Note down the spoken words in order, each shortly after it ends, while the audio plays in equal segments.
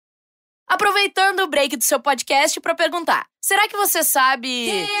Aproveitando o break do seu podcast para perguntar: será que você sabe...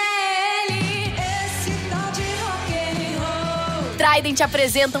 Quem é ele, esse tal de rock and roll? Trident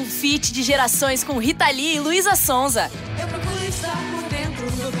apresenta um feat de gerações com Rita Lee e Luísa Sonza. Eu procuro estar por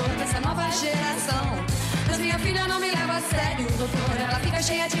dentro, doutor, dessa nova geração. Mas minha filha não me leva a sério, doutor. Ela fica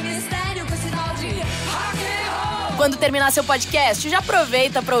cheia de mistério com esse tal de rock and roll. Quando terminar seu podcast, já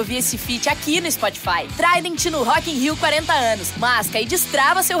aproveita para ouvir esse feat aqui no Spotify. Trident no Rock in Rio 40 anos. Masca e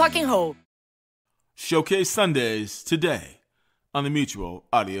destrava seu rock and roll. Showcase Sundays today on the Mutual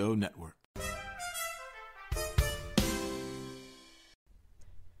Audio Network.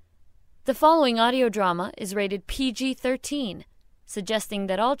 The following audio drama is rated PG-13, suggesting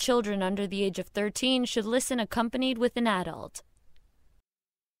that all children under the age of 13 should listen accompanied with an adult.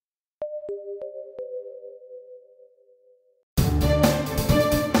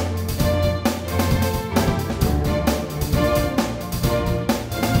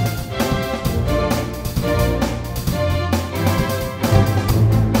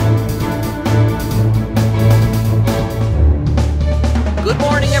 Good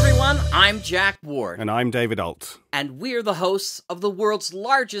morning, everyone. I'm Jack Ward. And I'm David Alt. And we're the hosts of the world's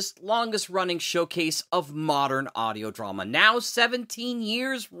largest, longest-running showcase of modern audio drama, now 17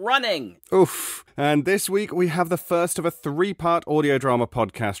 years running. Oof. And this week we have the first of a 3-part audio drama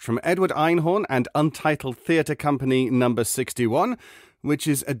podcast from Edward Einhorn and Untitled Theatre Company number 61, which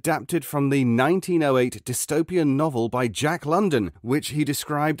is adapted from the 1908 dystopian novel by Jack London, which he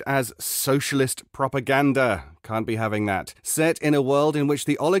described as socialist propaganda. Can't be having that. Set in a world in which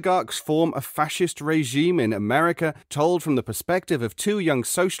the oligarchs form a fascist regime in America, told from the perspective of 2 young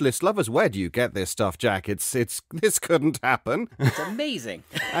socialist lovers. Where do you get this stuff, Jack? This couldn't happen. It's amazing.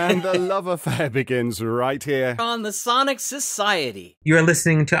 And the love affair begins right here On the Sonic Society. You are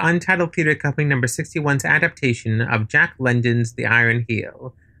listening to Untitled Theatre Company number 61's adaptation of Jack London's The Iron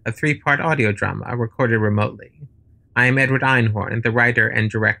Heel, a 3-part audio drama recorded remotely. I am Edward Einhorn, the writer and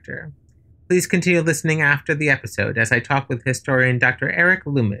director. Please continue listening after the episode as I talk with historian Dr. Eric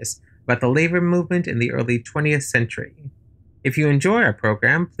Loomis about the labor movement in the early 20th century. If you enjoy our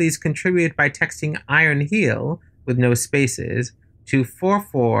program, please contribute by texting Iron Heel, with no spaces, to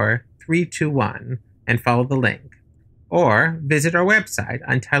 44321 and follow the link. Or visit our website,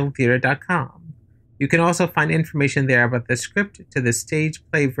 untitledtheatre.com. You can also find information there about the script to the stage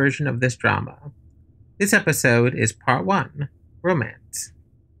play version of this drama. This episode is Part 1, Romance.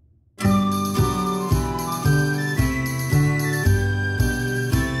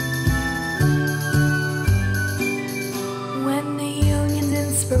 When the union's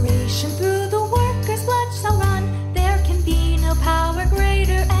inspiration through the workers' blood shall run, there can be no power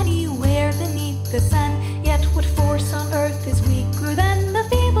greater anywhere beneath the sun. Yet what force on earth is weaker than the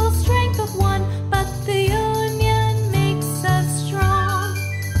feeble strength of one? But the union makes us strong.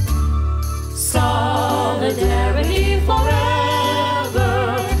 Solidarity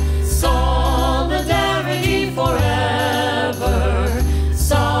forever. Solidarity forever.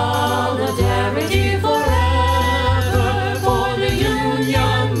 Solidarity forever. For the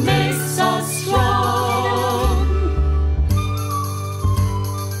union makes us strong.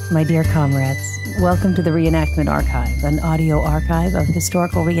 My dear comrades, welcome to the Reenactment Archive, an audio archive of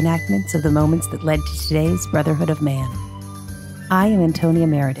historical reenactments of the moments that led to today's Brotherhood of Man. I am Antonia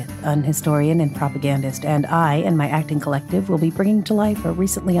Meredith, an historian and propagandist, and I and my acting collective will be bringing to life a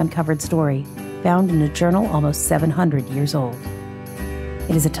recently uncovered story found in a journal almost 700 years old.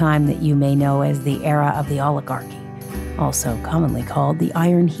 It is a time that you may know as the era of the oligarchy, also commonly called the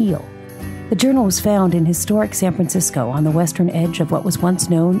Iron Heel. The journal was found in historic San Francisco on the western edge of what was once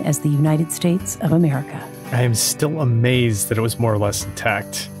known as the United States of America. I am still amazed that it was more or less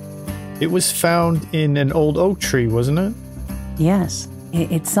intact. It was found in an old oak tree, wasn't it? Yes,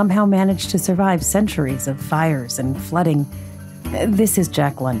 it somehow managed to survive centuries of fires and flooding. This is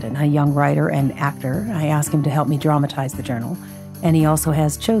Jack London, a young writer and actor. I asked him to help me dramatize the journal, and he also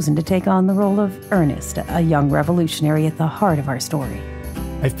has chosen to take on the role of Ernest, a young revolutionary at the heart of our story.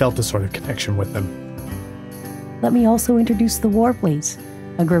 I felt a sort of connection with them. Let me also introduce the Warbleys,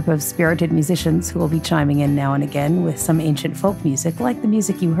 a group of spirited musicians who will be chiming in now and again with some ancient folk music, like the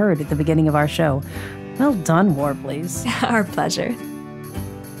music you heard at the beginning of our show. Well done, Warbleys. Our pleasure.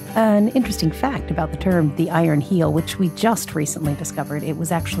 An interesting fact about the term the Iron Heel, which we just recently discovered, it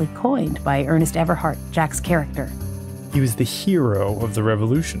was actually coined by Ernest Everhart, Jack's character. He was the hero of the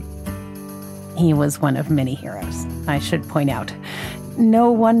revolution. He was one of many heroes, I should point out.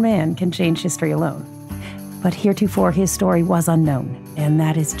 No one man can change history alone. But heretofore his story was unknown, and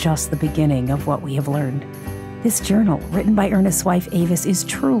that is just the beginning of what we have learned. This journal, written by Ernest's wife Avis, is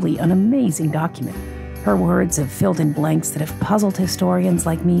truly an amazing document. Her words have filled in blanks that have puzzled historians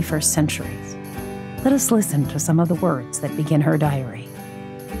like me for centuries. Let us listen to some of the words that begin her diary.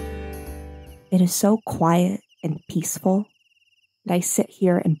 It is so quiet and peaceful that I sit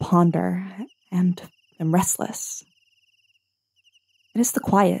here and ponder and am restless. It is the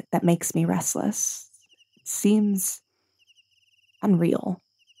quiet that makes me restless. It seems unreal.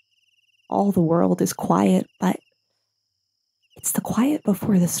 All the world is quiet, but it's the quiet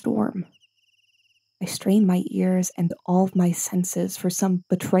before the storm. I strain my ears and all of my senses for some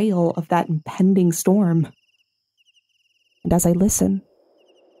betrayal of that impending storm. And as I listen,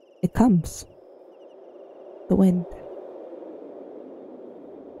 it comes. The wind.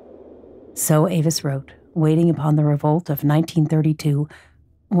 So Avis wrote, waiting upon the revolt of 1932,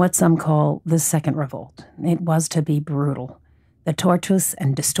 what some call the Second Revolt. It was to be brutal. The tortuous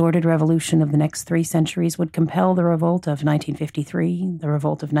and distorted revolution of the next 3 centuries would compel the revolt of 1953, the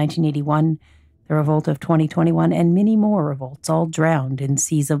revolt of 1981, the revolt of 2021, and many more revolts, all drowned in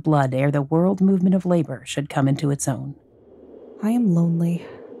seas of blood ere the world movement of labor should come into its own. I am lonely,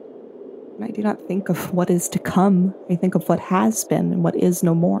 and I do not think of what is to come. I think of what has been and what is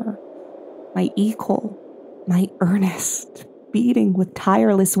no more. My eagle, my Ernest, beating with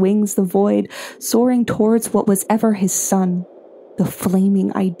tireless wings the void, soaring towards what was ever his sun, the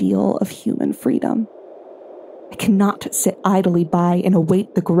flaming ideal of human freedom. I cannot sit idly by and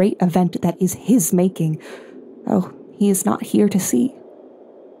await the great event that is his making. Oh, he is not here to see.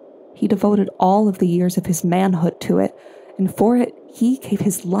 He devoted all of the years of his manhood to it, and for it he gave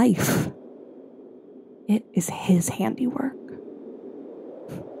his life. It is his handiwork.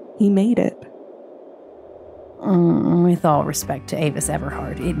 He made it. With all respect to Avis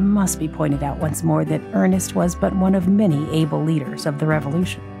Everhard, it must be pointed out once more that Ernest was but one of many able leaders of the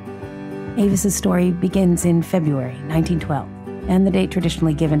revolution. Avis's story begins in February 1912, and the date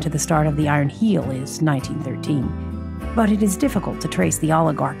traditionally given to the start of the Iron Heel is 1913. But it is difficult to trace the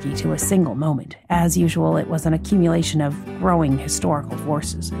oligarchy to a single moment. As usual, it was an accumulation of growing historical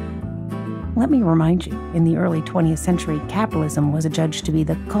forces. Let me remind you, in the early 20th century, capitalism was adjudged to be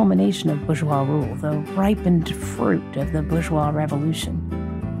the culmination of bourgeois rule, the ripened fruit of the bourgeois revolution.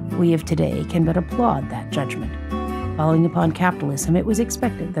 We of today can but applaud that judgment. Following upon capitalism, it was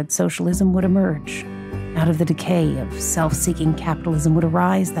expected that socialism would emerge. Out of the decay of self-seeking capitalism would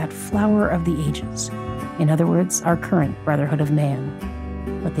arise that flower of the ages. In other words, our current brotherhood of man.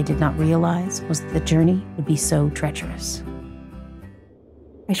 What they did not realize was that the journey would be so treacherous.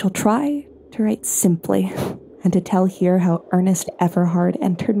 I shall try to write simply and to tell here how Ernest Everhard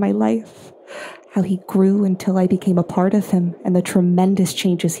entered my life, how he grew until I became a part of him, and the tremendous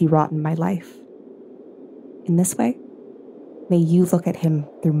changes he wrought in my life. In this way, may you look at him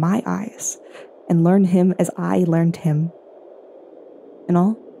through my eyes and learn him as I learned him. And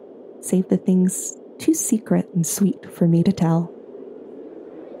all, save the things too secret and sweet for me to tell.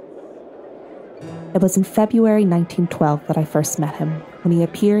 It was in February 1912 that I first met him, when he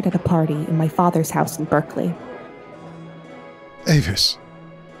appeared at a party in my father's house in Berkeley. Avis,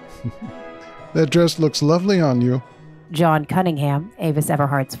 that dress looks lovely on you. John Cunningham, Avis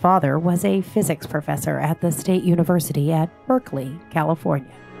Everhard's father, was a physics professor at the State University at Berkeley, California.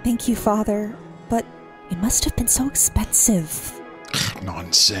 Thank you, Father, but it must have been so expensive.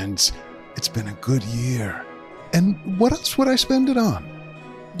 Nonsense. It's been a good year. And what else would I spend it on?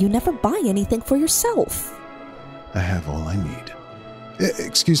 You never buy anything for yourself. I have all I need.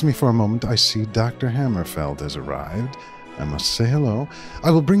 Excuse me for a moment. I see Dr. Hammerfeld has arrived. I must say hello. I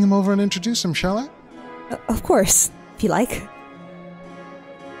will bring him over and introduce him, shall I? Of course, if you like.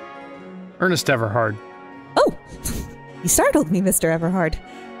 Ernest Everhard. Oh, you startled me, Mr. Everhard.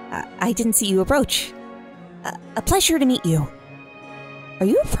 I didn't see you approach. A pleasure to meet you. Are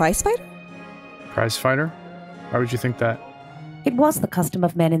you a prize fighter? Prize fighter? Why would you think that? It was the custom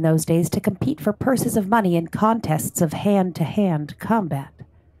of men in those days to compete for purses of money in contests of hand-to-hand combat.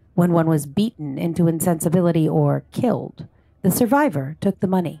 When one was beaten into insensibility or killed, the survivor took the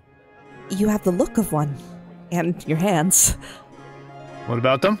money. You have the look of one, and your hands. What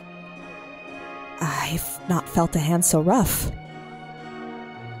about them? I've not felt a hand so rough.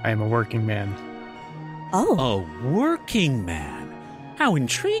 I am a working man. Oh. A working man? How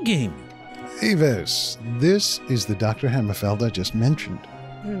intriguing. Avis, this is the Dr. Hammerfeld I just mentioned.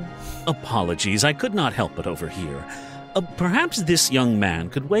 Apologies, I could not help but overhear. Perhaps this young man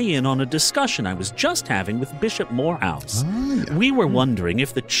could weigh in on a discussion I was just having with Bishop Morehouse. Yeah. We were wondering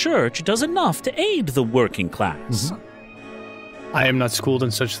if the church does enough to aid the working class. I am not schooled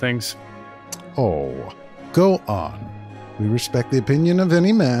in such things. Oh, go on. We respect the opinion of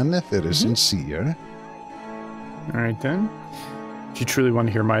any man if it is sincere. All right, then. If you truly want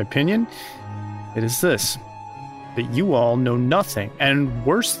to hear my opinion, It is this. That you all know nothing, and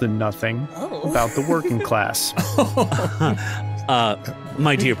worse than nothing, about the working class.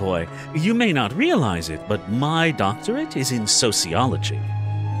 My dear boy, you may not realize it, but my doctorate is in sociology.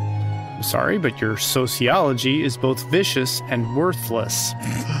 Sorry, but your sociology is both vicious and worthless.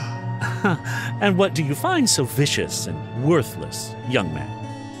 And what do you find so vicious and worthless, young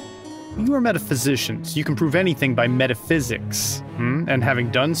man? You are metaphysicians. You can prove anything by metaphysics. And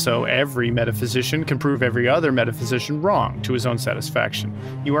having done so, every metaphysician can prove every other metaphysician wrong to his own satisfaction.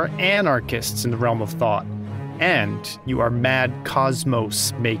 You are anarchists in the realm of thought. And you are mad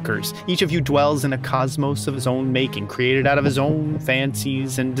cosmos makers. Each of you dwells in a cosmos of his own making, created out of his own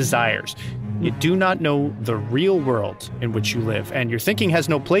fancies and desires. You do not know the real world in which you live, and your thinking has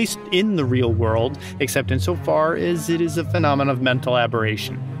no place in the real world, except insofar as it is a phenomenon of mental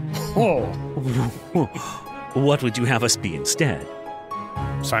aberration. Oh. What would you have us be instead?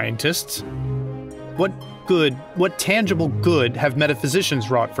 Scientists? What tangible good have metaphysicians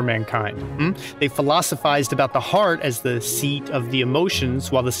wrought for mankind? They philosophized about the heart as the seat of the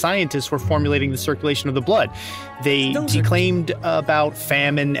emotions, while the scientists were formulating the circulation of the blood. They declaimed about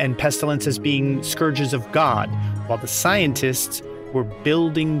famine and pestilence as being scourges of God, while the scientists were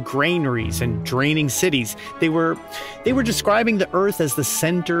building granaries and draining cities. They were describing the Earth as the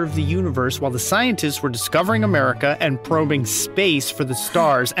center of the universe, while the scientists were discovering America and probing space for the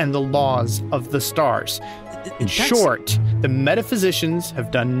stars and the laws of the stars. In short, the metaphysicians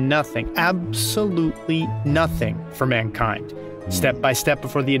have done nothing, absolutely nothing for mankind. Step by step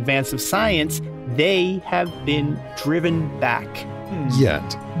before the advance of science, they have been driven back.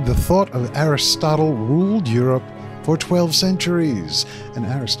 Yet, the thought of Aristotle ruled Europe for 12 centuries, and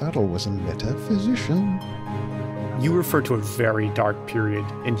Aristotle was a metaphysician. You refer to a very dark period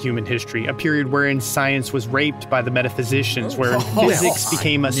in human history, a period wherein science was raped by the metaphysicians, wherein physics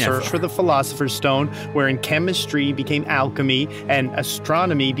became a search for the philosopher's stone, wherein chemistry became alchemy, and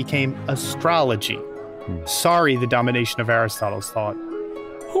astronomy became astrology. Sorry, the domination of Aristotle's thought.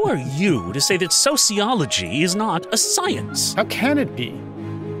 Who are you to say that sociology is not a science? How can it be?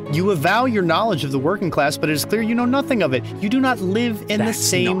 You avow your knowledge of the working class, but it is clear you know nothing of it. You do not live in the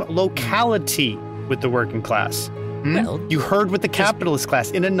same locality with the working class. Well, you herd with the capitalist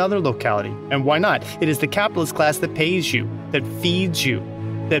class in another locality. And why not? It is the capitalist class that pays you, that feeds you,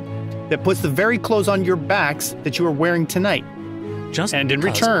 that puts the very clothes on your backs that you are wearing tonight. And in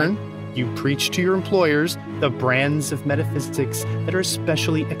return, you preach to your employers the brands of metaphysics that are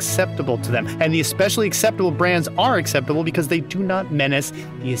especially acceptable to them. And the especially acceptable brands are acceptable because they do not menace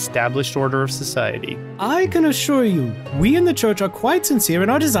the established order of society. I can assure you, we in the church are quite sincere in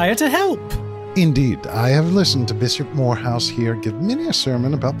our desire to help. Indeed, I have listened to Bishop Morehouse here give many a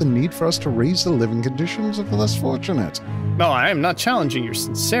sermon about the need for us to raise the living conditions of the less fortunate. No, I am not challenging your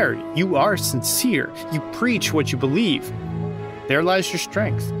sincerity. You are sincere. You preach what you believe. There lies your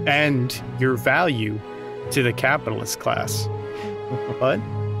strength and your value to the capitalist class. But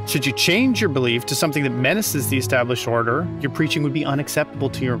should you change your belief to something that menaces the established order, your preaching would be unacceptable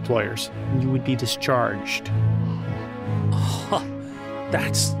to your employers, and you would be discharged.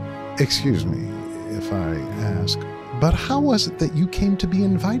 That's... Excuse me if I ask, but how was it that you came to be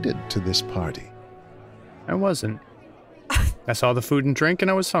invited to this party? I wasn't. I saw the food and drink and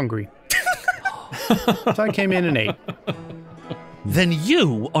I was hungry. So I came in and ate. Then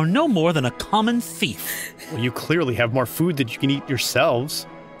you are no more than a common thief. Well, you clearly have more food than you can eat yourselves.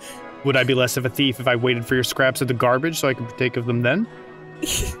 Would I be less of a thief if I waited for your scraps of the garbage so I could partake of them then?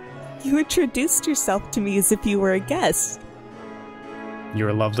 You introduced yourself to me as if you were a guest. You're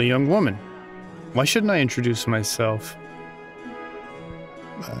a lovely young woman. Why shouldn't I introduce myself?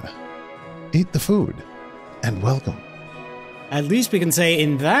 Eat the food, and welcome. At least we can say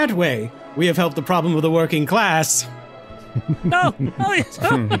in that way, we have helped the problem of the working class. No. Oh, yes.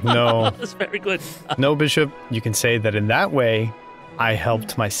 No. That's very good. No, Bishop, you can say that in that way, I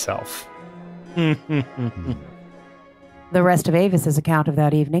helped myself. The rest of Avis's account of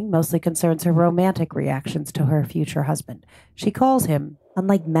that evening mostly concerns her romantic reactions to her future husband. She calls him,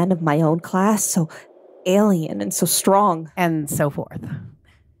 unlike men of my own class, so alien and so strong, and so forth.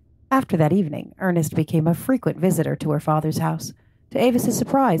 After that evening, Ernest became a frequent visitor to her father's house. To Avis's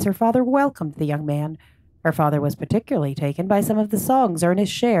surprise, her father welcomed the young man. Her father was particularly taken by some of the songs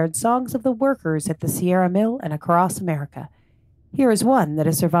Ernest shared, songs of the workers at the Sierra Mill and across America. Here is one that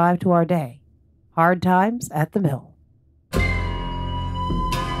has survived to our day. Hard Times at the Mill.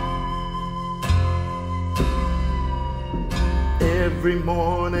 Every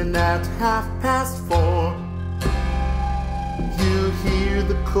morning at 4:30, you hear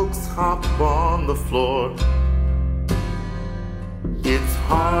the cooks hop on the floor. It's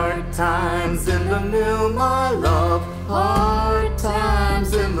hard times in the mill, my love. Hard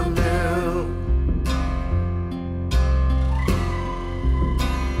times in the mill.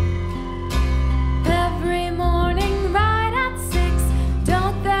 Every morning right at 6,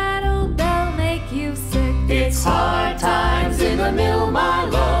 don't that old bell make you sick? It's hard times in the mill, my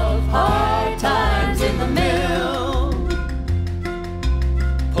love. Hard times in the mill.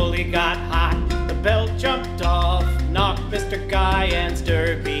 Pulley got hot, the bell jumped off, knocked Mr. Guyan's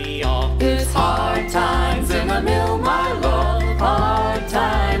derby off. It's hard times in the mill, my love. Hard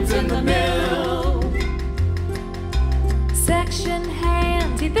times in the mill. Section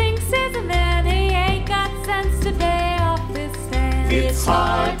hand, he thinks he's a man, he ain't got sense to pay off his stand. It's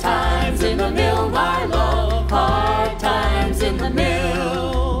hard times in the mill, my love. Hard times in the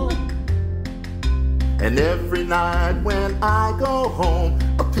mill. And every night when I go home,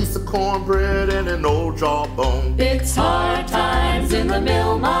 a piece of cornbread and an old jawbone. It's hard times in the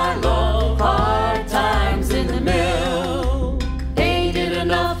mill, my love. Hard times in the mill. Ain't it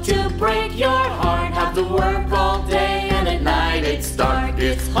enough to break your heart? Have to work all day and at night it's dark.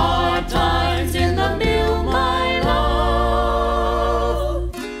 It's hard times in the mill, my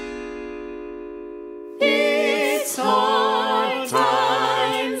love. It's hard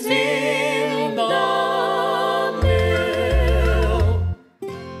times in the mill.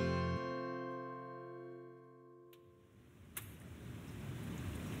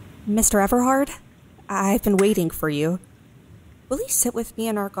 Mr. Everhard, I've been waiting for you. Will you sit with me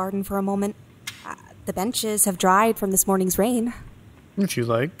in our garden for a moment? The benches have dried from this morning's rain. If you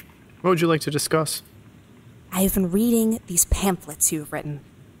like. What would you like to discuss? I've been reading these pamphlets you have written.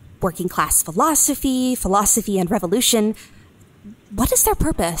 Working class philosophy, philosophy and revolution. What is their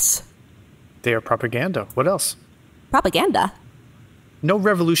purpose? They are propaganda. What else? Propaganda? No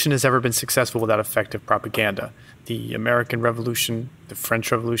revolution has ever been successful without effective propaganda. The American Revolution, the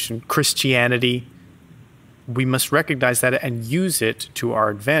French Revolution, Christianity. We must recognize that and use it to our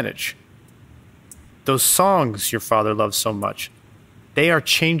advantage. Those songs your father loves so much, they are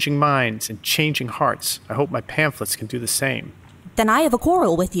changing minds and changing hearts. I hope my pamphlets can do the same. Then I have a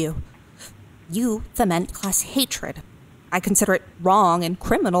quarrel with you. You foment class hatred. I consider it wrong and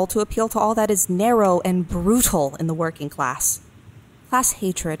criminal to appeal to all that is narrow and brutal in the working class. Class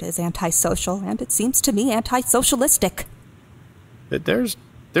hatred is antisocial, and it seems to me anti-socialistic. There's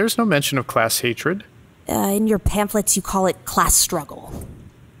no mention of class hatred. In your pamphlets, you call it class struggle.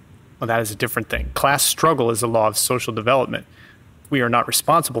 Well, that is a different thing. Class struggle is a law of social development. We are not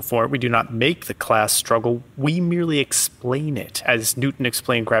responsible for it. We do not make the class struggle. We merely explain it, as Newton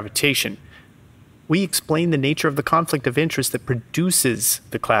explained gravitation. We explain the nature of the conflict of interest that produces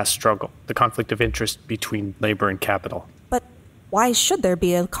the class struggle, the conflict of interest between labor and capital. But why should there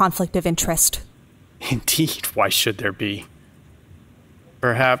be a conflict of interest? Indeed, why should there be?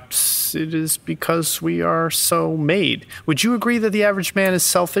 Perhaps it is because we are so made. Would you agree that the average man is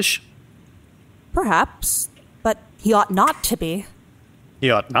selfish? Perhaps, but he ought not to be. He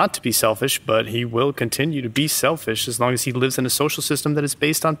ought not to be selfish, but he will continue to be selfish as long as he lives in a social system that is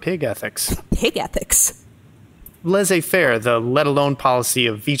based on pig ethics. Pig ethics? Laissez-faire, the let-alone policy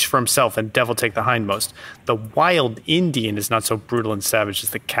of each for himself and devil take the hindmost. The wild Indian is not so brutal and savage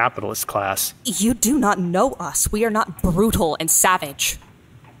as the capitalist class. You do not know us. We are not brutal and savage.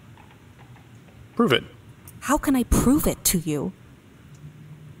 Prove it. How can I prove it to you?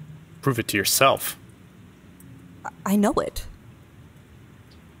 Prove it to yourself. I know it.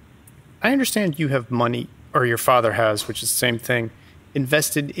 I understand you have money, or your father has, which is the same thing,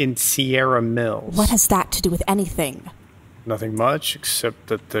 invested in Sierra Mills. What has that to do with anything? Nothing much, except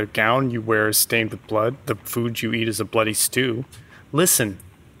that the gown you wear is stained with blood, the food you eat is a bloody stew. Listen.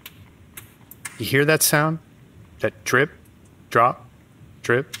 You hear that sound? That drip, drop,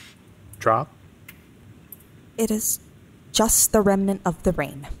 drip, drop? It is just the remnant of the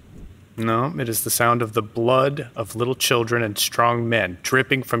rain. No, it is the sound of the blood of little children and strong men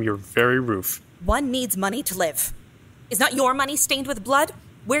dripping from your very roof. One needs money to live. Is not your money stained with blood?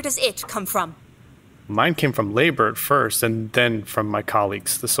 Where does it come from? Mine came from labor at first, and then from my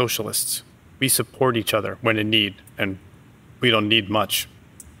colleagues, the socialists. We support each other when in need, and we don't need much.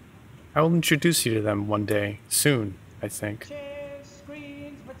 I will introduce you to them one day, soon, I think.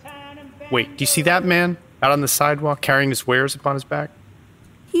 Wait, do you see that man out on the sidewalk carrying his wares upon his back?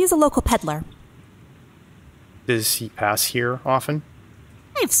 He is a local peddler. Does he pass here often?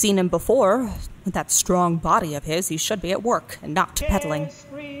 I've seen him before. With that strong body of his, he should be at work and not peddling.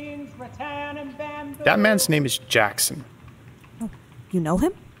 That man's name is Jackson. Oh, you know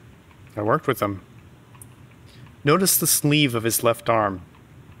him? I worked with him. Notice the sleeve of his left arm.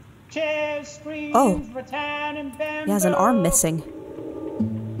 Oh, he has an arm missing.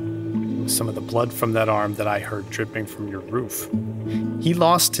 was some of the blood from that arm that I heard dripping from your roof. He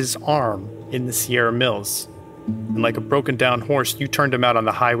lost his arm in the Sierra Mills, and like a broken down horse, you turned him out on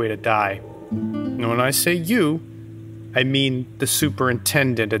the highway to die. And when I say you, I mean the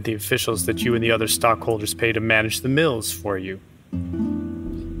superintendent and the officials that you and the other stockholders pay to manage the mills for you.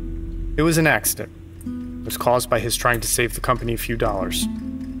 It was an accident. It was caused by his trying to save the company a few dollars.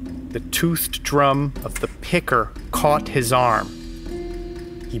 The toothed drum of the picker caught his arm.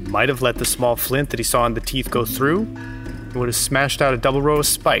 He might have let the small flint that he saw in the teeth go through. It would have smashed out a double row of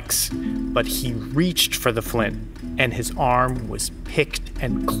spikes. But he reached for the flint, and his arm was picked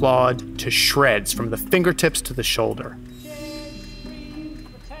and clawed to shreds from the fingertips to the shoulder.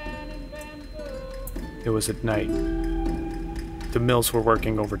 It was at night. The mills were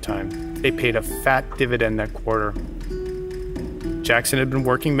working overtime. They paid a fat dividend that quarter. Jackson had been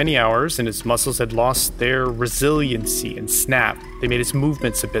working many hours, and his muscles had lost their resiliency and snap. They made his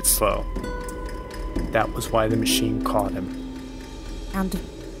movements a bit slow. That was why the machine caught him. And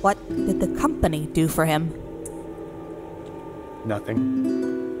what did the company do for him?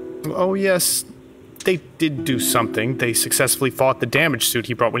 Nothing. Oh, yes, they did do something. They successfully fought the damage suit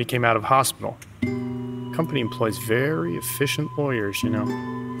he brought when he came out of hospital. The company employs very efficient lawyers, you know.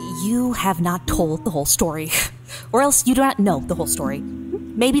 You have not told the whole story. Or else you do not know the whole story.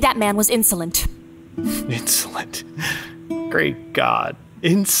 Maybe that man was insolent. Insolent? Great God.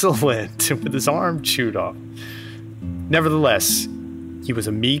 Insolent, with his arm chewed off. Nevertheless, he was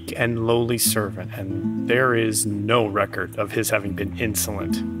a meek and lowly servant, and there is no record of his having been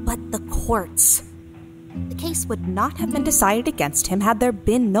insolent. But the courts. The case would not have been decided against him had there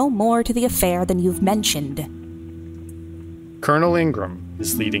been no more to the affair than you've mentioned. Colonel Ingram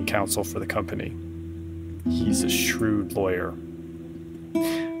is leading counsel for the company. He's a shrewd lawyer.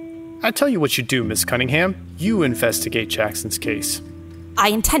 I tell you what you do, Miss Cunningham. You investigate Jackson's case. I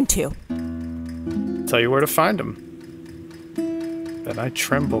intend to. Tell you where to find him. But I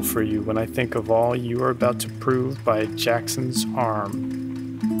tremble for you when I think of all you are about to prove by Jackson's arm.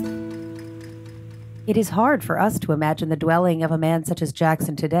 It is hard for us to imagine the dwelling of a man such as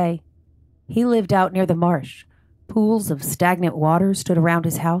Jackson today. He lived out near the marsh. Pools of stagnant water stood around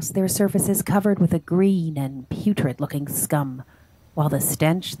his house, their surfaces covered with a green and putrid-looking scum, while the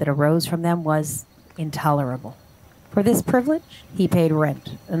stench that arose from them was intolerable. For this privilege, he paid rent,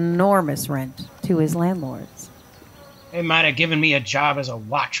 enormous rent, to his landlords. They might have given me a job as a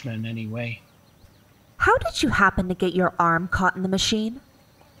watchman anyway. How did you happen to get your arm caught in the machine?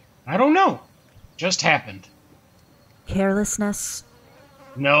 I don't know. Just happened. Carelessness?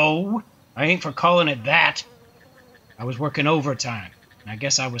 No, I ain't for calling it that. I was working overtime, and I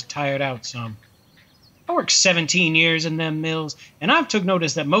guess I was tired out some. I worked 17 years in them mills, and I've took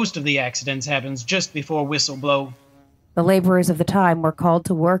notice that most of the accidents happens just before whistle blow. The laborers of the time were called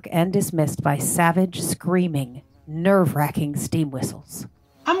to work and dismissed by savage, screaming, nerve-wracking steam whistles.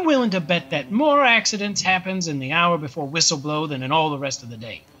 I'm willing to bet that more accidents happens in the hour before whistle blow than in all the rest of the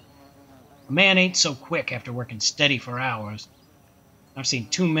day. A man ain't so quick after working steady for hours. I've seen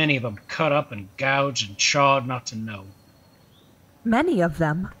too many of them cut up and gouged and chawed not to know. Many of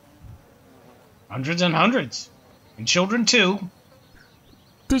them? Hundreds and hundreds. And children, too.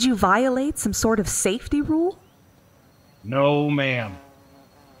 Did you violate some sort of safety rule? No, ma'am.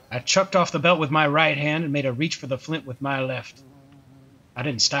 I chucked off the belt with my right hand and made a reach for the flint with my left. I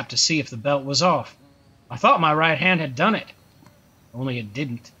didn't stop to see if the belt was off. I thought my right hand had done it. Only it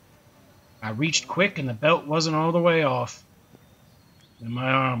didn't. I reached quick and the belt wasn't all the way off. And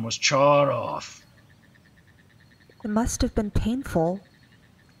my arm was chawed off. It must have been painful.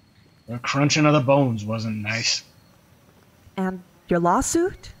 The crunching of the bones wasn't nice. And your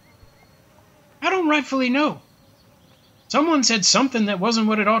lawsuit? I don't rightfully know. Someone said something that wasn't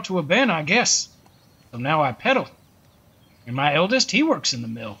what it ought to have been, I guess. So now I peddle. And my eldest, he works in the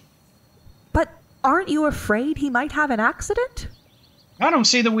mill. But aren't you afraid he might have an accident? I don't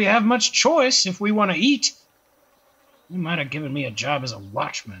see that we have much choice if we want to eat. You might have given me a job as a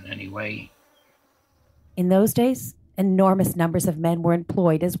watchman anyway. In those days, enormous numbers of men were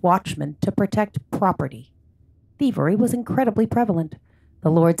employed as watchmen to protect property. Thievery was incredibly prevalent.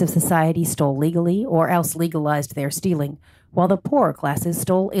 The lords of society stole legally or else legalized their stealing, while the poorer classes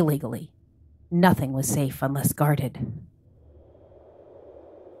stole illegally. Nothing was safe unless guarded.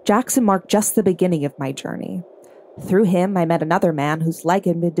 Jackson marked just the beginning of my journey. Through him, I met another man whose leg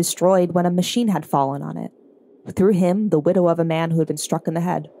had been destroyed when a machine had fallen on it. Through him, the widow of a man who had been struck in the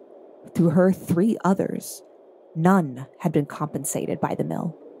head. Through her, 3 others. None had been compensated by the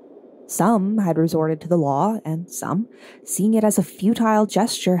mill. Some had resorted to the law, and some, seeing it as a futile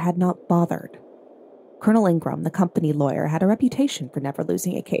gesture, had not bothered. Colonel Ingram, the company lawyer, had a reputation for never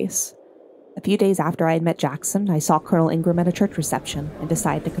losing a case. A few days after I had met Jackson, I saw Colonel Ingram at a church reception and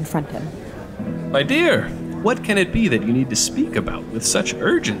decided to confront him. My dear, what can it be that you need to speak about with such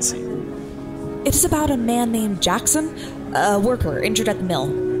urgency? It is about a man named Jackson, a worker injured at the mill.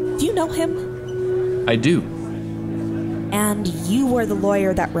 Do you know him? I do. And you were the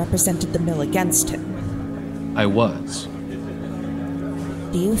lawyer that represented the mill against him. I was.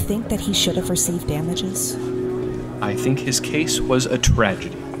 Do you think that he should have received damages? I think his case was a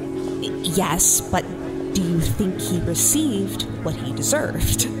tragedy. Yes, but do you think he received what he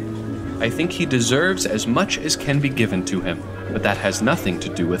deserved? I think he deserves as much as can be given to him, but that has nothing to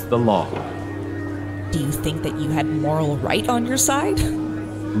do with the law. Do you think that you had moral right on your side?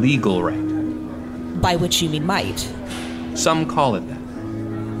 Legal right. By which you mean might. Some call it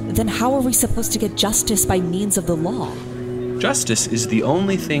that. Then how are we supposed to get justice by means of the law? Justice is the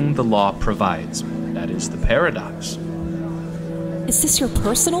only thing the law provides. That is the paradox. Is this your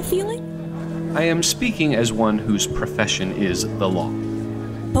personal feeling? I am speaking as one whose profession is the law.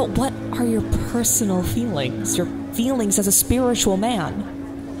 But what are your personal feelings? Your feelings as a spiritual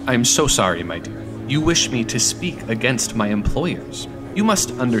man? I'm so sorry, my dear. You wish me to speak against my employers. You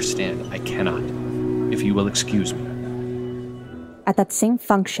must understand I cannot, if you will excuse me. At that same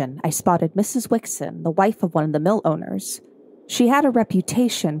function, I spotted Mrs. Wixon, the wife of one of the mill owners. She had a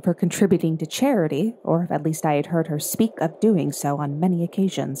reputation for contributing to charity, or at least I had heard her speak of doing so on many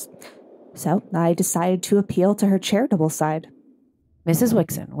occasions. So I decided to appeal to her charitable side. Mrs.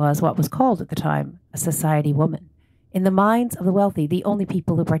 Wixon was what was called at the time a society woman. In the minds of the wealthy, the only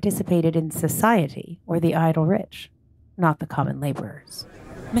people who participated in society were the idle rich, not the common laborers.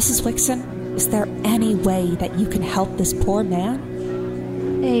 Mrs. Wixon, is there any way that you can help this poor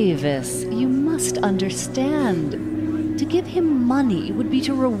man? Avis, you must understand. To give him money would be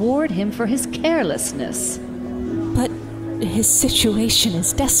to reward him for his carelessness. But his situation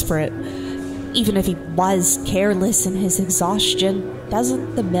is desperate. Even if he was careless in his exhaustion,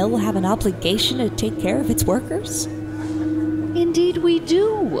 doesn't the mill have an obligation to take care of its workers? Indeed we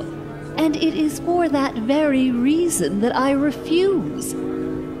do. And it is for that very reason that I refuse.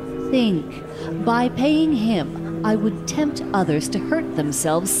 Think, by paying him, I would tempt others to hurt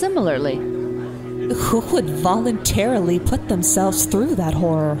themselves similarly. Who would voluntarily put themselves through that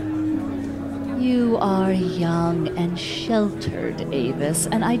horror? You are young and sheltered, Avis,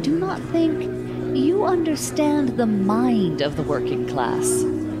 and I do not think you understand the mind of the working class.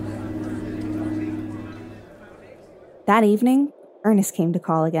 That evening, Ernest came to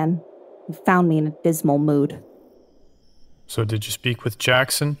call again. He found me in a dismal mood. So did you speak with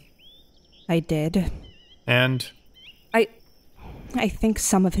Jackson? I did. And? I think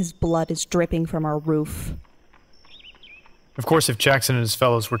some of his blood is dripping from our roof. Of course, if Jackson and his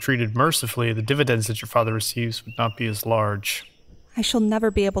fellows were treated mercifully, the dividends that your father receives would not be as large. I shall never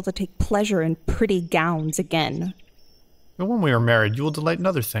be able to take pleasure in pretty gowns again. But when we are married, you will delight in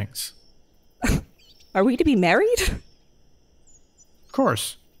other things. Are we to be married? Of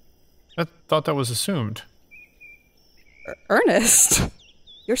course. I thought that was assumed. Ernest,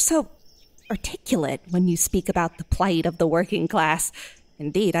 you're so articulate when you speak about the plight of the working class.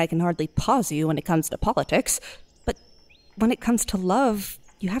 Indeed, I can hardly pause you when it comes to politics. But when it comes to love,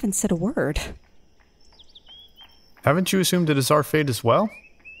 you haven't said a word. Haven't you assumed it is our fate as well?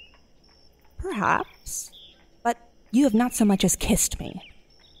 Perhaps. But you have not so much as kissed me.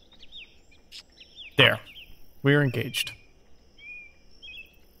 There. We are engaged.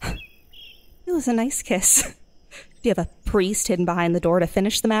 It was a nice kiss. Do you have a priest hidden behind the door to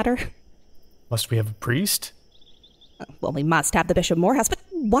finish the matter? Must we have a priest? Well, we must have the Bishop Morehouse, but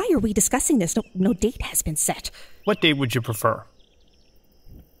why are we discussing this? No date has been set. What date would you prefer?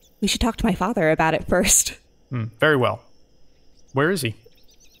 We should talk to my father about it first. Very well. Where is he?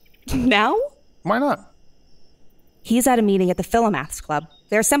 Now? Why not? He's at a meeting at the Philomaths Club.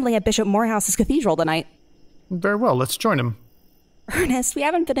 They're assembling at Bishop Morehouse's cathedral tonight. Very well, let's join him. Ernest, we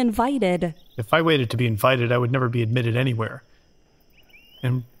haven't been invited. If I waited to be invited, I would never be admitted anywhere.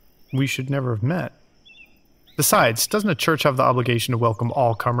 And we should never have met. Besides, doesn't a church have the obligation to welcome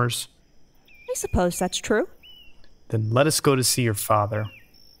all comers? I suppose that's true. Then let us go to see your father.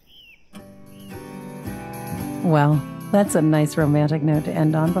 Well, that's a nice romantic note to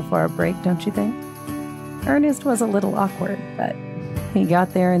end on before a break, don't you think? Ernest was a little awkward, but he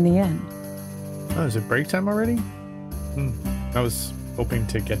got there in the end. Oh, is it break time already? I was hoping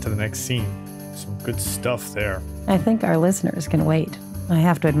to get to the next scene. Some good stuff there. I think our listeners can wait. I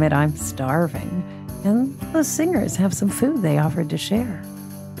have to admit I'm starving. And the singers have some food they offered to share.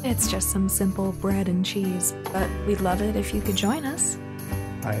 It's just some simple bread and cheese, but we'd love it if you could join us.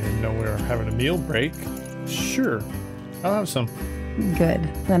 I didn't know we were having a meal break. Sure, I'll have some. Good.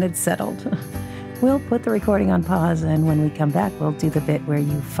 Then it's settled. We'll put the recording on pause, and when we come back, we'll do the bit where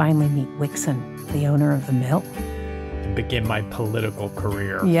you finally meet Wixon, the owner of the mill. To begin my political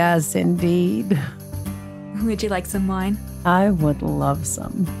career. Yes, indeed. Would you like some wine? I would love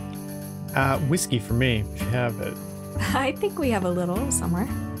some. Whiskey for me, if you have it. I think we have a little somewhere.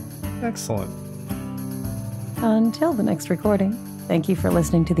 Excellent. Until the next recording, thank you for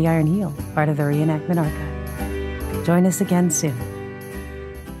listening to The Iron Heel, part of the Reenactment Archive. Join us again soon.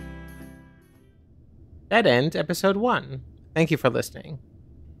 That ends episode 1. Thank you for listening.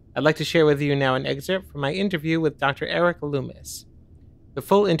 I'd like to share with you now an excerpt from my interview with Dr. Eric Loomis. The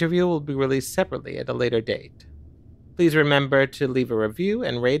full interview will be released separately at a later date. Please remember to leave a review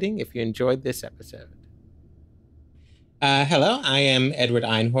and rating if you enjoyed this episode. Hello, I am Edward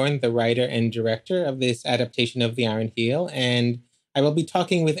Einhorn, the writer and director of this adaptation of The Iron Heel, and I will be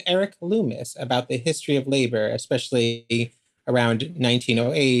talking with Eric Loomis about the history of labor, especially around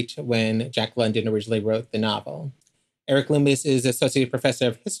 1908, when Jack London originally wrote the novel. Eric Loomis is Associate Professor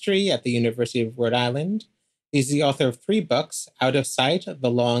of History at the University of Rhode Island. He's the author of 3 books, Out of Sight,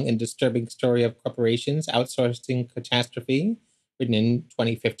 The Long and Disturbing Story of Corporations Outsourcing Catastrophe, written in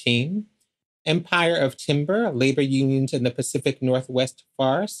 2015, Empire of Timber, Labor Unions in the Pacific Northwest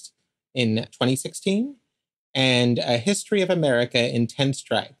Forest, in 2016, and A History of America in 10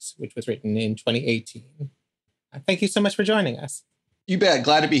 Strikes, which was written in 2018. Thank you so much for joining us. You bet.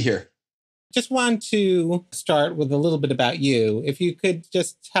 Glad to be here. Just want to start with a little bit about you. If you could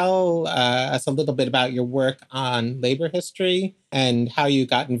just tell us a little bit about your work on labor history and how you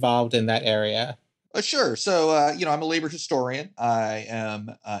got involved in that area. Sure. So, I'm a labor historian. I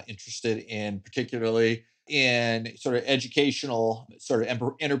am interested in particularly in sort of educational sort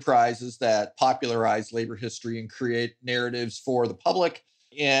of enterprises that popularize labor history and create narratives for the public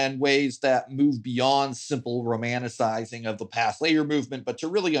in ways that move beyond simple romanticizing of the past labor movement, but to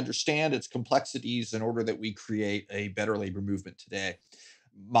really understand its complexities in order that we create a better labor movement today.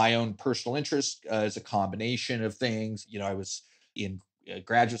 My own personal interest is a combination of things. I was in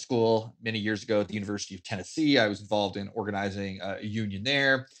graduate school many years ago at the University of Tennessee. I was involved in organizing a union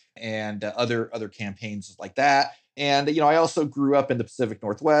there and other campaigns like that. And, I also grew up in the Pacific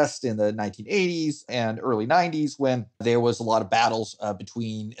Northwest in the 1980s and early 90s when there was a lot of battles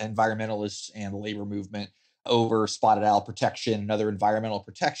between environmentalists and the labor movement over spotted owl protection and other environmental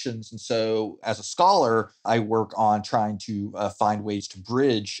protections. And so as a scholar, I work on trying to find ways to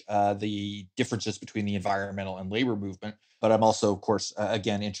bridge the differences between the environmental and labor movement. But I'm also, of course,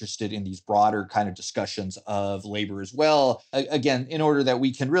 again, interested in these broader kind of discussions of labor as well, again, in order that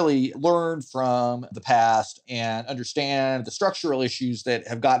we can really learn from the past and understand the structural issues that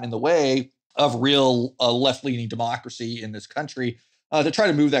have gotten in the way of real left-leaning democracy in this country to try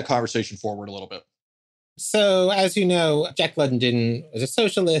to move that conversation forward a little bit. So, as you know, Jack London was a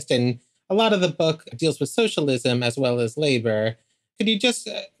socialist, and a lot of the book deals with socialism as well as labor. Could you just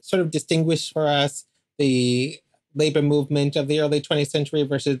sort of distinguish for us the labor movement of the early 20th century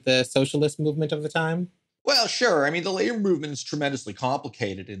versus the socialist movement of the time? Well, sure. I mean, the labor movement is tremendously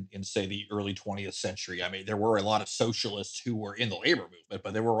complicated in, say, the early 20th century. I mean, there were a lot of socialists who were in the labor movement,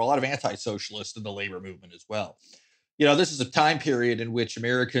 but there were a lot of anti-socialists in the labor movement as well. This is a time period in which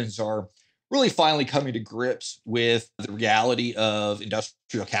Americans are really finally coming to grips with the reality of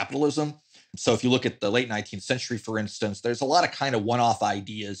industrial capitalism. So if you look at the late 19th century, for instance, there's a lot of kind of one-off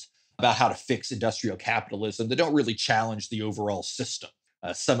ideas about how to fix industrial capitalism that don't really challenge the overall system.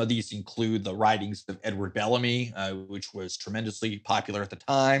 Some of these include the writings of Edward Bellamy, which was tremendously popular at the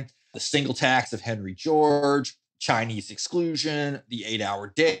time, the single tax of Henry George, Chinese exclusion, the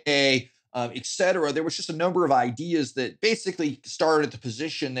 8-hour day, etc. There was just a number of ideas that basically started at the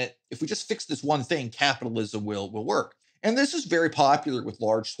position that if we just fix this one thing, capitalism will work. And this is very popular with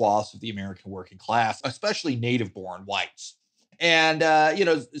large swaths of the American working class, especially native-born whites. And,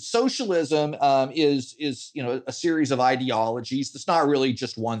 socialism is a series of ideologies. It's not really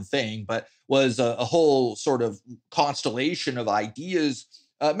just one thing, but was a whole sort of constellation of ideas,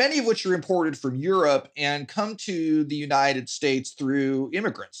 many of which are imported from Europe and come to the United States through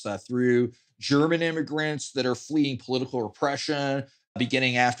immigrants, through German immigrants that are fleeing political repression,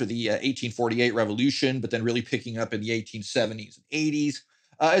 beginning after the 1848 revolution, but then really picking up in the 1870s and 80s.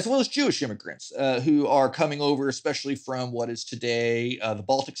 As well as Jewish immigrants who are coming over, especially from what is today the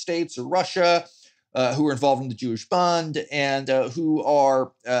Baltic states or Russia, who are involved in the Jewish Bund, and who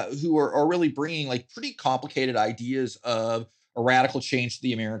are really bringing like pretty complicated ideas of a radical change to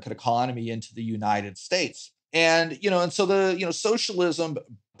the American economy into the United States. And so socialism,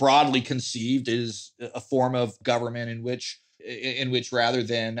 broadly conceived, is a form of government in which rather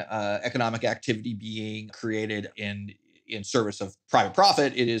than economic activity being created in in service of private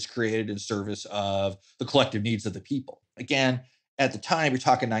profit. It is created in service of the collective needs of the people. Again, at the time, you're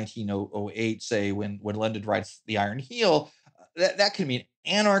talking 1908, say, when London writes The Iron Heel, that could mean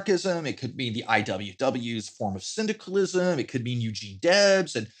anarchism. It could mean the IWW's form of syndicalism. It could mean Eugene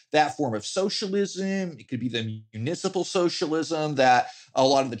Debs and that form of socialism. It could be the municipal socialism that a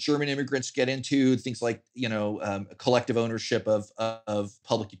lot of the German immigrants get into, things like, collective ownership of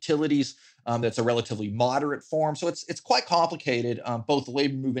public utilities. That's a relatively moderate form. So it's quite complicated, both the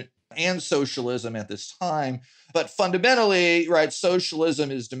labor movement and socialism at this time. But fundamentally, right,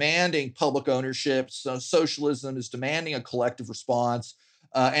 socialism is demanding public ownership. So socialism is demanding a collective response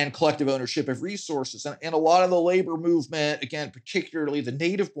and collective ownership of resources. And a lot of the labor movement, again, particularly the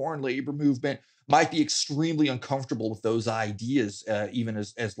native-born labor movement, might be extremely uncomfortable with those ideas, even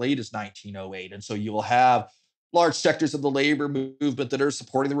as late as 1908. And so you will have large sectors of the labor movement that are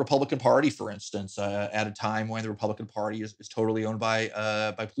supporting the Republican Party, for instance, at a time when the Republican Party is totally owned by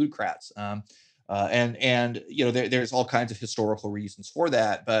plutocrats. There's all kinds of historical reasons for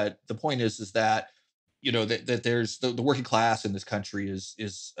that. But the point is that, that there's the working class in this country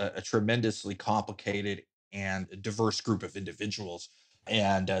is a tremendously complicated and diverse group of individuals.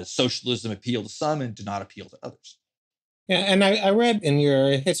 And socialism appealed to some and did not appeal to others. Yeah, and I read in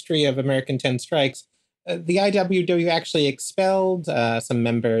your history of American 10 Strikes, the IWW actually expelled some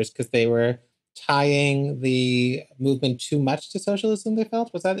members because they were tying the movement too much to socialism, they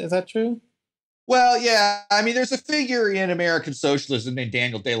felt. Is that true? Well, yeah. I mean, there's a figure in American socialism named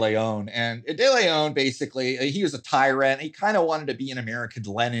Daniel De Leon. And De Leon, basically, he was a tyrant. He kind of wanted to be an American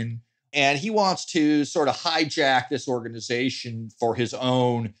Lenin. And he wants to sort of hijack this organization for his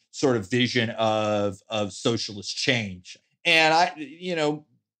own sort of vision of socialist change. And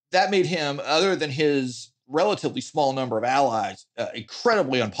that made him, other than his relatively small number of allies,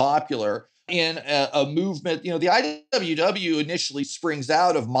 incredibly unpopular in a movement. The IWW initially springs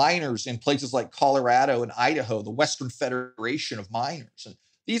out of miners in places like Colorado and Idaho, the Western Federation of Miners. And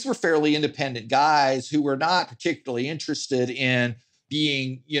these were fairly independent guys who were not particularly interested in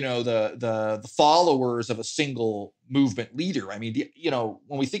being, the followers of a single movement leader. I mean,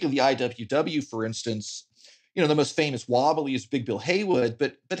 when we think of the IWW, for instance, the most famous wobbly is Big Bill Haywood,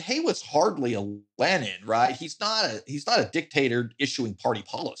 but Haywood's hardly a Lenin, right? He's not a dictator issuing party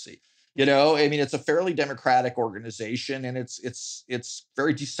policy. I mean, it's a fairly democratic organization, and it's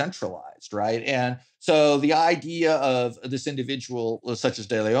very decentralized, right? And so the idea of this individual such as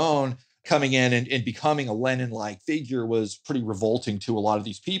De Leon coming in and becoming a Lenin-like figure was pretty revolting to a lot of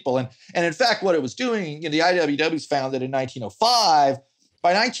these people. And in fact, what it was doing, the IWW was founded in 1905.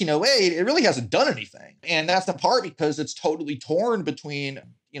 By 1908, it really hasn't done anything. And that's in part because it's totally torn between,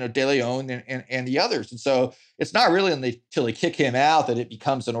 De Leon and the others. And so it's not really until they kick him out that it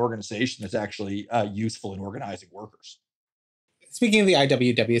becomes an organization that's actually useful in organizing workers. Speaking of the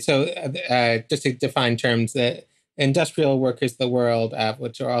IWW, so just to define terms, the industrial workers of the world,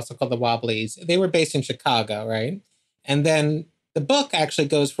 which are also called the Wobblies, they were based in Chicago, right? And then the book actually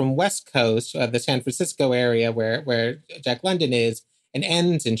goes from West Coast, the San Francisco area where Jack London is, and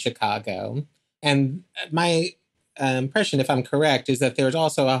ends in Chicago. And my impression, if I'm correct, is that there's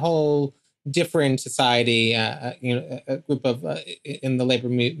also a whole different society, a group of in the labor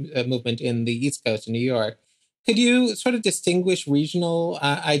movement in the East Coast in New York. Could you sort of distinguish regional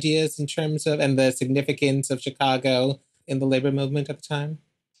ideas in terms of, and the significance of Chicago in the labor movement at the time?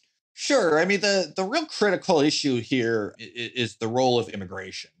 Sure. I mean, the real critical issue here is the role of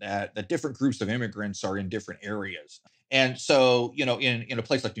immigration, that different groups of immigrants are in different areas. And so, in a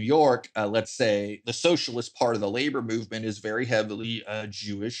place like New York, let's say the socialist part of the labor movement is very heavily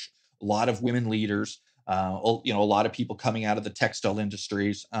Jewish, a lot of women leaders, a lot of people coming out of the textile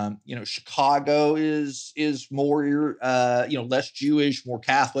industries. Chicago is more, less Jewish, more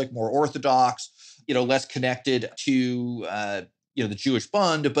Catholic, more Orthodox, less connected to, the Jewish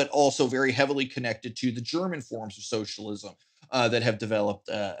Bund, but also very heavily connected to the German forms of socialism that have developed,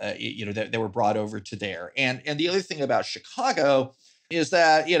 that were brought over to there. And the other thing about Chicago is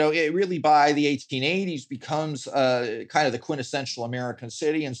that, it really by the 1880s becomes kind of the quintessential American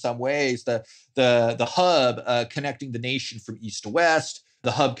city in some ways, the hub connecting the nation from east to west,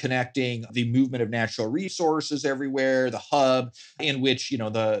 the hub connecting the movement of natural resources everywhere, the hub in which,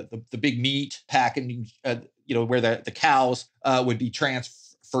 the big meat packing, where the cows would be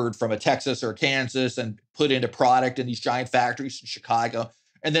transferred from a Texas or a Kansas and put into product in these giant factories in Chicago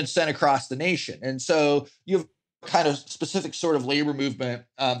and then sent across the nation. And so you have kind of specific sort of labor movement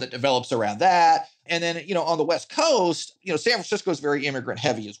that develops around that. And then, on the West Coast, San Francisco is very immigrant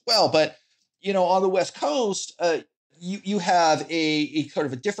heavy as well. But, on the West Coast, you have a sort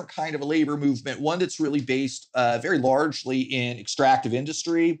of a different kind of a labor movement, one that's really based very largely in extractive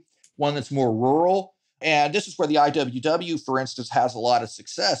industry, one that's more rural. And this is where the IWW, for instance, has a lot of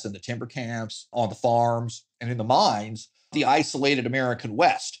success in the timber camps, on the farms, and in the mines, the isolated American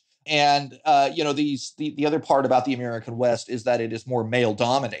West. And, the other part about the American West is that it is more male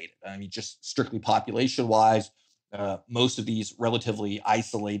dominated. I mean, just strictly population wise, most of these relatively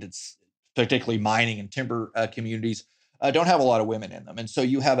isolated, particularly mining and timber communities, don't have a lot of women in them. And so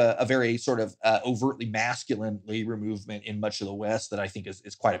you have a very sort of overtly masculine labor movement in much of the West that I think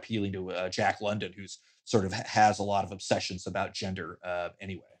is quite appealing to Jack London, who's sort of has a lot of obsessions about gender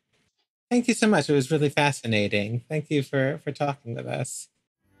anyway. Thank you so much. It was really fascinating. Thank you for talking with us.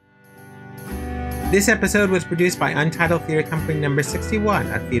 This episode was produced by Untitled Theater Company number 61,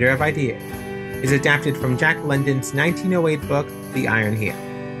 A Theater of Ideas. It's adapted from Jack London's 1908 book, The Iron Heel.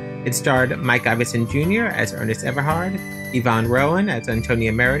 It starred Mike Iverson Jr. as Ernest Everhard, Yvonne Rowan as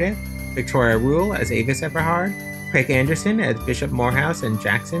Antonia Meredith, Victoria Rule as Avis Everhard, Craig Anderson as Bishop Morehouse and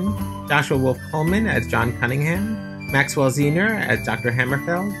Jackson, Joshua Wolf Coleman as John Cunningham, Maxwell Zener as Dr.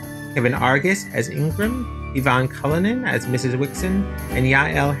 Hammerfeld, Kevin Argus as Ingram, Yvonne Cullinan as Mrs. Wixon, and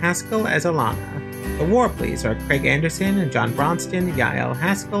Yael Haskell as Alana. The Warpleys are Craig Anderson and John Bronston, Yael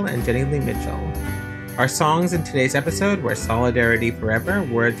Haskell, and Jenny Lee Mitchell. Our songs in today's episode were Solidarity Forever,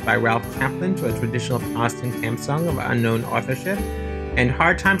 words by Ralph Chaplin to a traditional Boston camp song of unknown authorship, and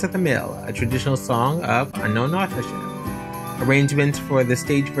Hard Times at the Mill, a traditional song of unknown authorship. Arrangements for the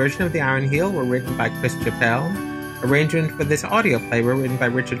stage version of The Iron Heel were written by Chris Chappell. Arrangements for this audio play were written by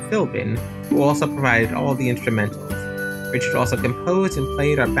Richard Philbin, who also provided all the instrumentals. Richard also composed and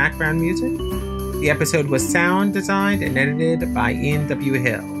played our background music. The episode was sound designed and edited by Ian W.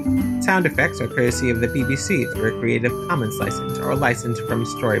 Hill. Sound effects are courtesy of the BBC through a Creative Commons license or license from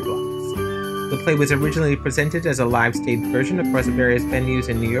Storyblocks. The play was originally presented as a live stage version across various venues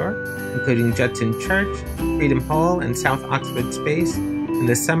in New York, including Judson Church, Freedom Hall, and South Oxford Space in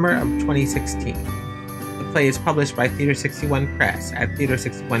the summer of 2016. The play is published by Theater 61 Press at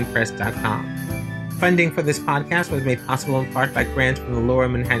theater61press.com. Funding for this podcast was made possible in part by grants from the Lower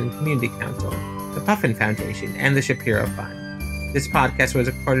Manhattan Community Council, the Puffin Foundation, and the Shapiro Fund. This podcast was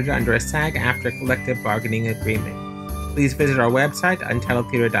recorded under a SAG-AFTRA collective bargaining agreement. Please visit our website,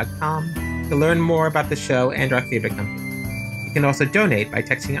 untitledtheater.com, to learn more about the show and our theater company. You can also donate by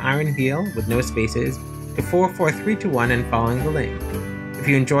texting Iron Heel, with no spaces, to 44321 and following the link. If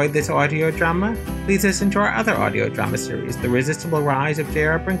you enjoyed this audio drama, please listen to our other audio drama series, The Resistible Rise of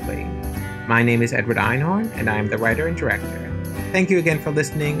J.R. Brinkley. My name is Edward Einhorn, and I am the writer and director. Thank you again for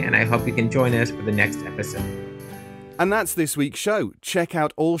listening, and I hope you can join us for the next episode. And that's this week's show. Check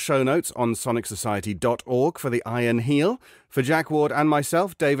out all show notes on sonicsociety.org for The Iron Heel. For Jack Ward and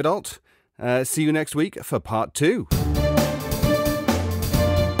myself, David Alt. See you next week for part 2.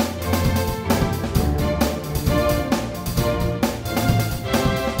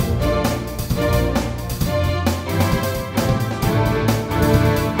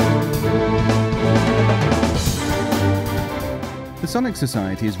 The Sonic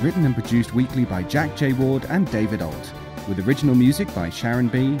Society is written and produced weekly by Jack J. Ward and David Alt, with original music by Sharon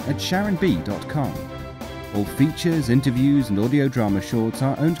B. at sharonb.com. All features, interviews, and audio drama shorts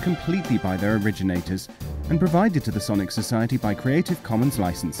are owned completely by their originators and provided to the Sonic Society by Creative Commons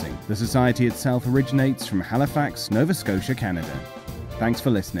licensing. The Society itself originates from Halifax, Nova Scotia, Canada. Thanks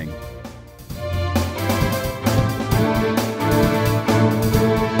for listening.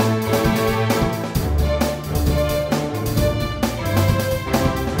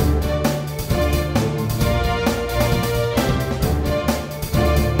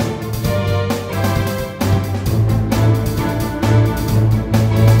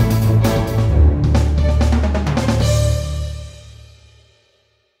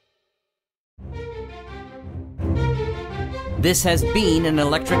 This has been an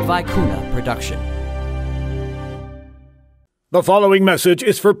Electric Vicuna production. The following message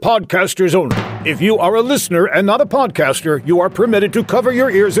is for podcasters only. If you are a listener and not a podcaster, you are permitted to cover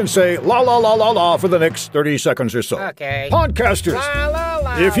your ears and say la la la la la for the next 30 seconds or so. Okay. Podcasters, La, la,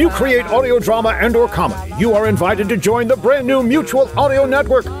 la, if you create audio drama and or comedy, you are invited to join the brand new Mutual Audio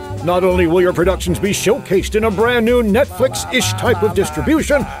Network. Not only will your productions be showcased in a brand new Netflix-ish type of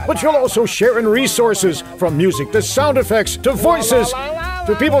distribution, but you'll also share in resources, from music to sound effects to voices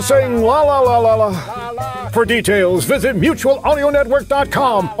to people saying la la la la la. For details, visit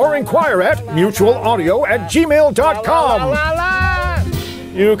mutualaudionetwork.com or inquire at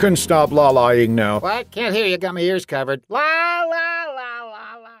mutualaudio@gmail.com. You can stop la-lying now. What? Can't hear you. Got my ears covered. La la